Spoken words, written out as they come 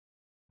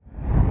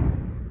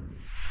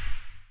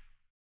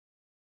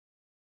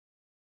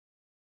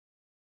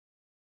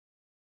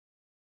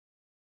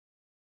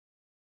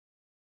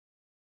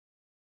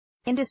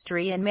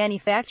Industry and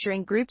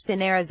manufacturing groups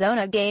in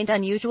Arizona gained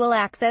unusual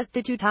access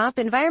to two top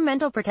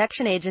Environmental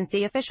Protection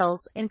Agency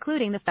officials,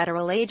 including the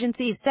federal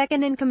agency's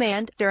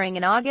second-in-command, during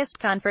an August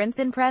conference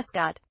in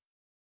Prescott.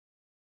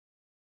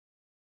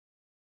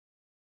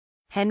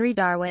 Henry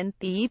Darwin,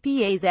 the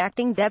EPA's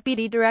acting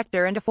deputy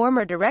director and a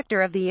former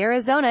director of the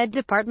Arizona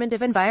Department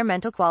of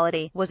Environmental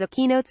Quality, was a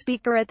keynote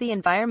speaker at the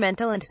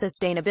Environmental and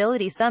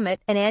Sustainability Summit,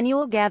 an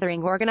annual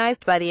gathering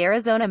organized by the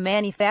Arizona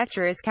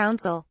Manufacturers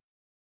Council.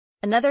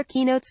 Another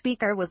keynote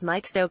speaker was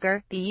Mike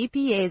Stoker, the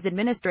EPA's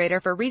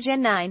administrator for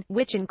Region 9,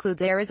 which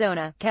includes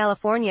Arizona,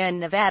 California and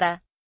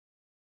Nevada.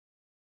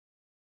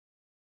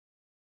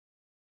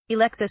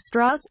 Alexis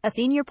Strauss, a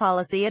senior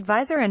policy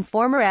advisor and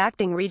former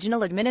acting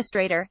regional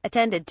administrator,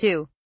 attended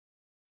too.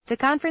 The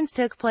conference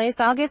took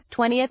place August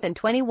 20 and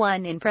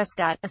 21 in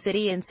Prescott, a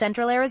city in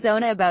central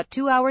Arizona about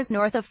 2 hours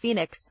north of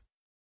Phoenix.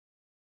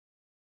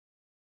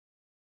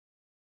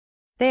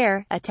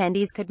 There,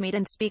 attendees could meet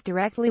and speak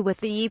directly with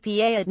the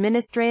EPA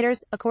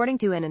administrators, according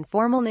to an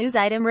informal news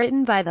item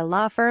written by the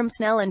law firm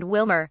Snell and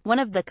Wilmer, one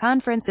of the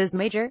conference's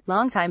major,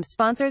 longtime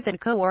sponsors and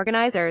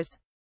co-organizers.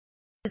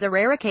 It is a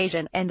rare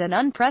occasion, and an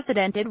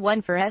unprecedented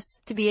one for us,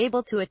 to be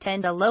able to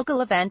attend a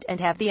local event and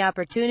have the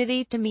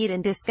opportunity to meet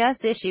and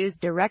discuss issues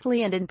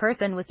directly and in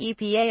person with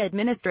EPA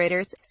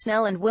administrators,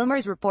 Snell and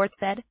Wilmer's report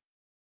said.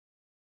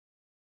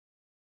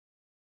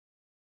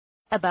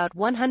 About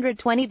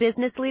 120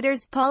 business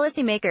leaders,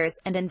 policymakers,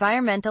 and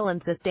environmental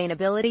and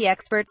sustainability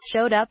experts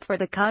showed up for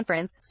the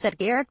conference, said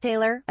Garrick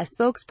Taylor, a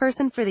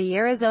spokesperson for the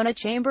Arizona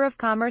Chamber of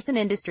Commerce and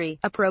Industry,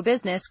 a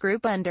pro-business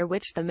group under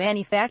which the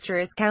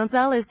Manufacturers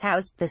Council is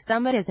housed. The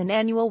summit is an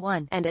annual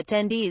one, and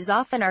attendees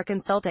often are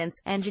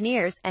consultants,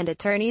 engineers, and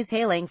attorneys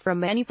hailing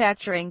from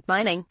manufacturing,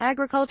 mining,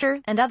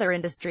 agriculture, and other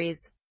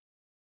industries.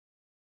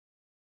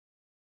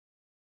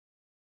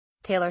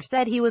 Taylor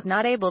said he was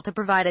not able to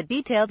provide a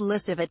detailed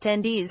list of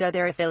attendees or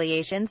their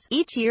affiliations.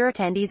 Each year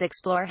attendees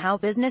explore how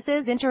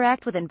businesses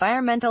interact with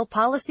environmental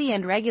policy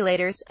and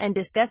regulators, and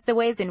discuss the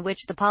ways in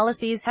which the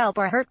policies help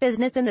or hurt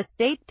business in the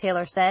state,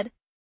 Taylor said.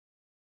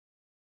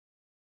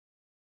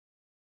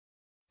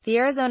 The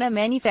Arizona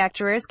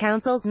Manufacturers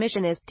Council's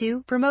mission is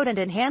to promote and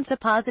enhance a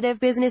positive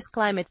business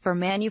climate for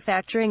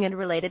manufacturing and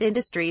related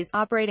industries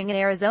operating in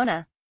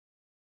Arizona.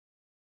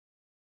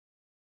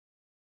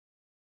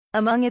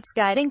 Among its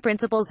guiding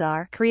principles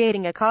are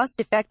creating a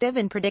cost-effective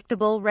and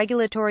predictable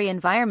regulatory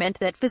environment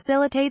that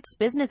facilitates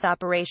business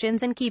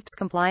operations and keeps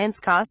compliance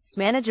costs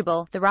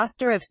manageable. The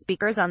roster of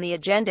speakers on the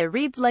agenda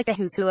reads like a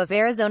who's who of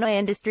Arizona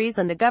industries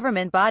and the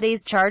government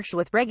bodies charged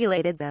with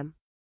regulating them.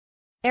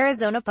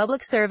 Arizona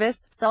Public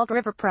Service, Salt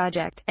River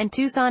Project, and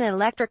Tucson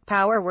Electric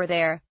Power were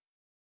there.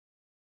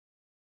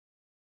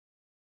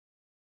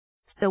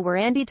 So were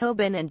Andy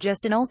Tobin and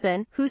Justin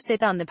Olson, who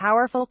sit on the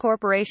powerful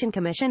Corporation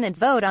Commission and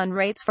vote on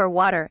rates for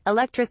water,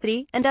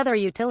 electricity, and other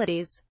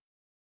utilities.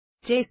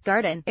 Jay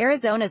Scardon,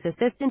 Arizona's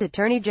Assistant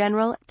Attorney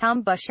General,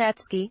 Tom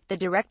Bushatsky, the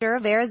Director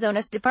of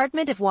Arizona's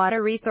Department of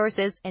Water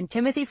Resources, and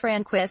Timothy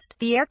Franquist,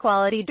 the Air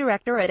Quality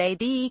Director at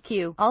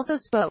ADEQ, also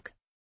spoke.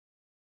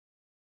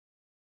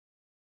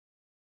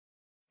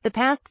 The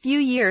past few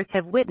years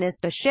have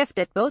witnessed a shift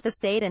at both the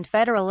state and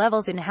federal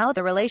levels in how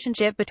the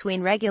relationship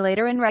between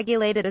regulator and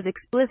regulated is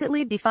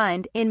explicitly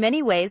defined. In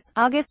many ways,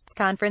 August's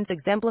conference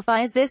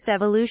exemplifies this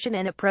evolution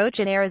and approach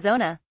in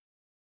Arizona.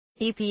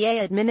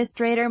 EPA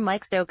Administrator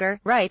Mike Stoker,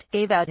 Right,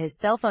 gave out his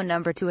cell phone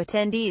number to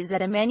attendees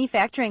at a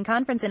manufacturing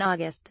conference in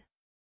August.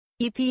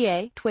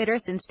 EPA, Twitter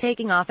since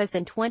taking office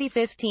in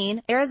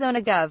 2015, Arizona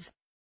Gov.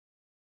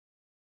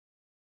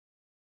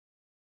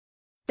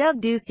 Doug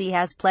Ducey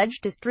has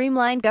pledged to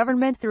streamline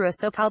government through a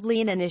so-called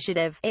Lean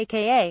initiative,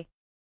 aka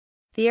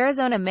the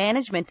Arizona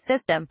Management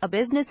System, a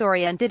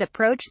business-oriented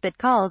approach that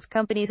calls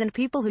companies and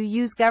people who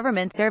use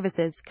government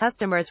services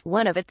customers.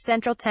 One of its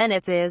central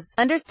tenets is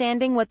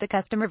understanding what the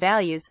customer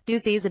values.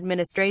 Ducey's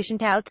administration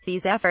touts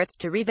these efforts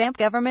to revamp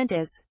government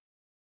as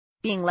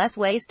being less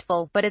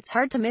wasteful, but it's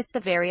hard to miss the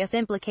various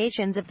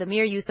implications of the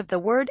mere use of the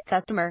word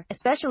customer,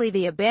 especially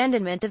the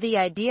abandonment of the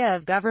idea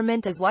of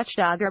government as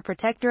watchdog or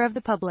protector of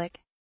the public.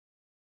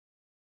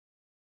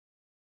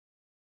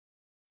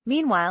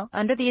 Meanwhile,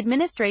 under the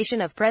administration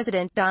of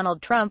President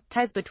Donald Trump,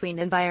 ties between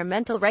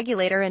environmental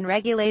regulator and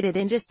regulated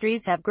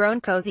industries have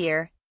grown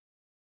cozier.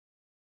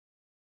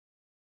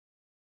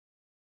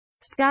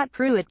 Scott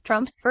Pruitt,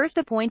 Trump's first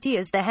appointee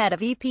as the head of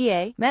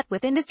EPA, met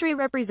with industry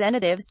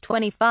representatives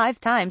 25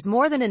 times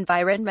more than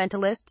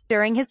environmentalists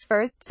during his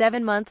first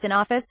 7 months in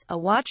office, a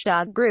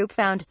watchdog group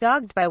found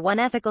dogged by one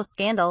ethical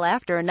scandal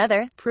after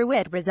another.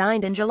 Pruitt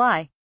resigned in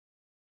July.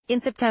 In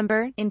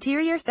September,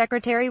 Interior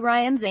Secretary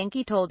Ryan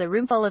Zinke told a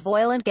roomful of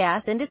oil and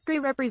gas industry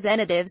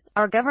representatives,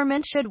 "Our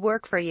government should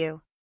work for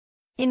you."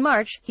 In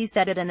March, he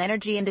said at an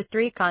energy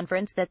industry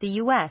conference that the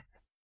U.S.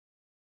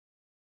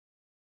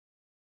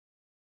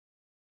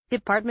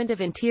 Department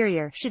of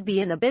Interior should be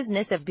in the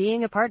business of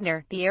being a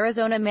partner. The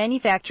Arizona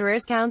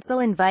Manufacturers Council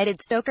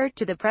invited Stoker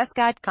to the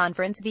Prescott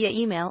conference via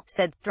email,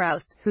 said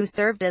Strauss, who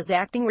served as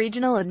acting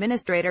regional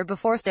administrator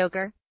before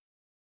Stoker.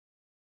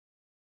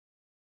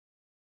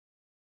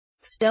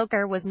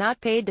 Stoker was not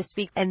paid to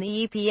speak, and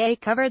the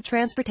EPA covered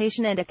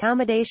transportation and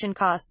accommodation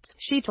costs,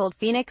 she told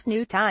Phoenix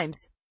New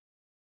Times.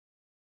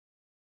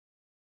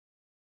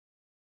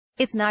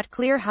 It's not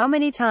clear how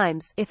many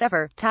times, if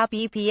ever, top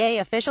EPA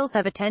officials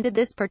have attended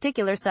this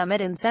particular summit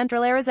in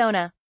central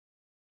Arizona.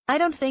 I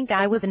don't think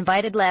I was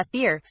invited last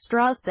year,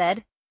 Strauss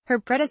said. Her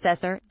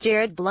predecessor,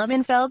 Jared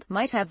Blumenfeld,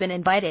 might have been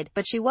invited,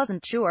 but she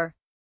wasn't sure.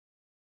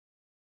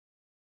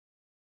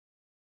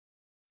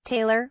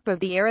 Taylor,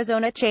 of the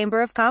Arizona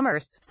Chamber of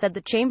Commerce, said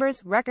the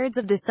chamber's records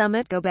of the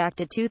summit go back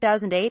to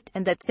 2008,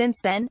 and that since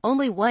then,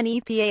 only one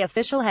EPA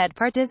official had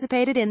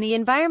participated in the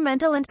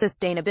Environmental and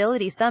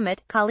Sustainability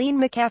Summit,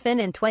 Colleen McCaffin,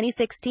 in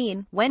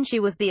 2016, when she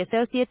was the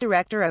Associate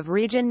Director of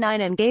Region 9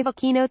 and gave a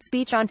keynote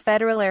speech on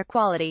federal air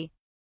quality.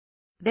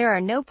 There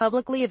are no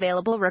publicly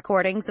available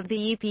recordings of the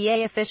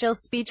EPA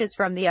officials' speeches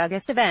from the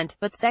August event,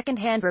 but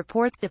second-hand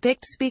reports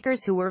depict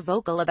speakers who were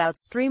vocal about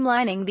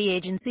streamlining the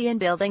agency and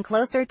building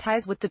closer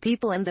ties with the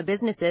people and the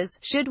businesses,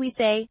 should we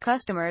say,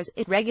 customers,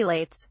 it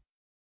regulates.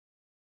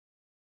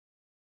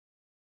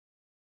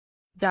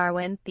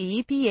 Darwin,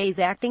 the EPA's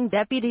acting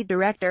deputy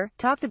director,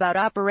 talked about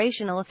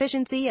operational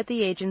efficiency at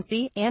the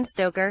agency, and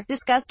Stoker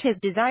discussed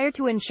his desire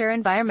to ensure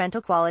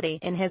environmental quality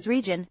in his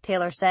region,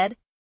 Taylor said.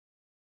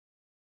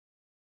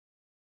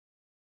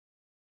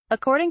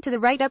 According to the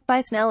write-up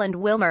by Snell and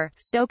Wilmer,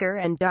 Stoker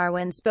and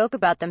Darwin spoke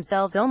about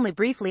themselves only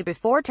briefly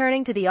before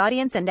turning to the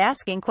audience and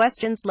asking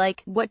questions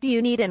like, "What do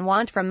you need and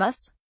want from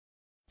us?"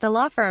 The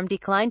law firm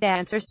declined to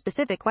answer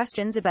specific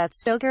questions about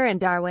Stoker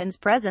and Darwin's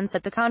presence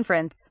at the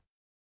conference.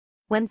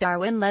 When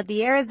Darwin led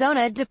the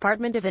Arizona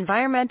Department of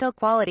Environmental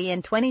Quality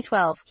in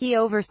 2012, he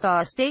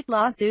oversaw a state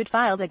lawsuit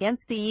filed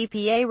against the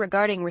EPA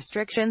regarding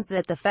restrictions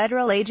that the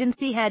federal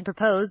agency had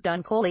proposed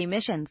on coal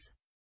emissions.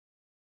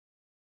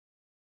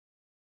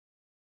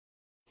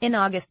 In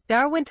August,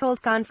 Darwin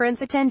told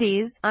conference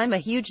attendees, "I'm a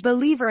huge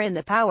believer in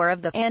the power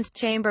of the and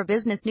Chamber."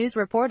 Business News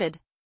reported.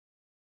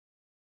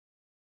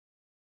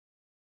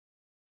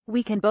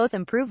 We can both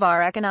improve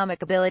our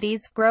economic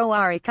abilities, grow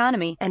our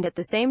economy, and at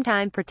the same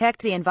time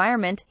protect the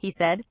environment, he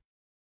said.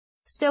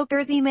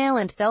 Stoker's email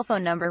and cell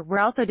phone number were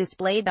also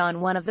displayed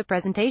on one of the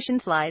presentation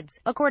slides,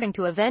 according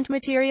to event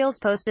materials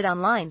posted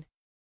online.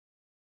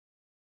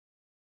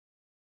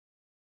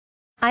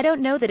 I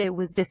don't know that it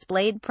was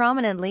displayed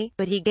prominently,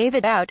 but he gave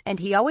it out, and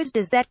he always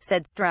does that,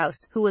 said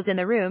Strauss, who was in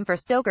the room for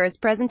Stoker's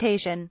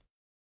presentation.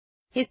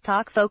 His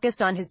talk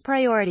focused on his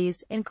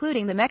priorities,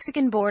 including the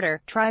Mexican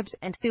border, tribes,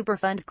 and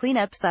Superfund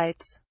cleanup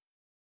sites.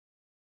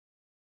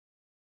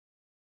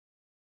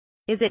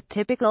 Is it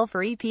typical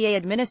for EPA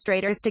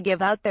administrators to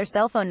give out their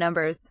cell phone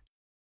numbers?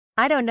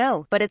 I don't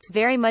know, but it's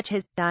very much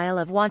his style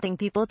of wanting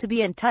people to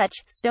be in touch.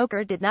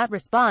 Stoker did not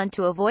respond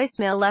to a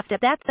voicemail left at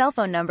that cell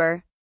phone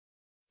number.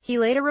 He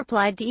later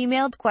replied to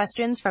emailed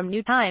questions from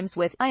New Times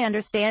with, "I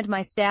understand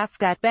my staff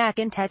got back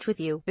in touch with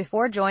you."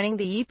 Before joining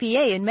the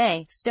EPA in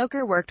May,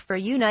 Stoker worked for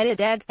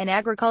United Ag, an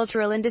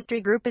agricultural industry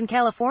group in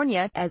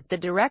California, as the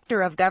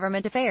Director of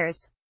Government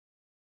Affairs.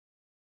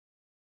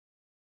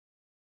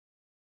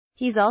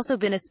 He's also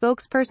been a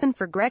spokesperson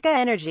for Greca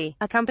Energy,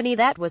 a company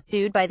that was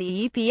sued by the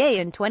EPA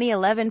in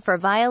 2011 for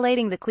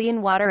violating the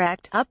Clean Water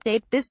Act.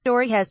 Update: this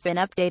story has been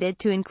updated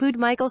to include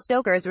Michael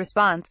Stoker's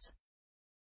response.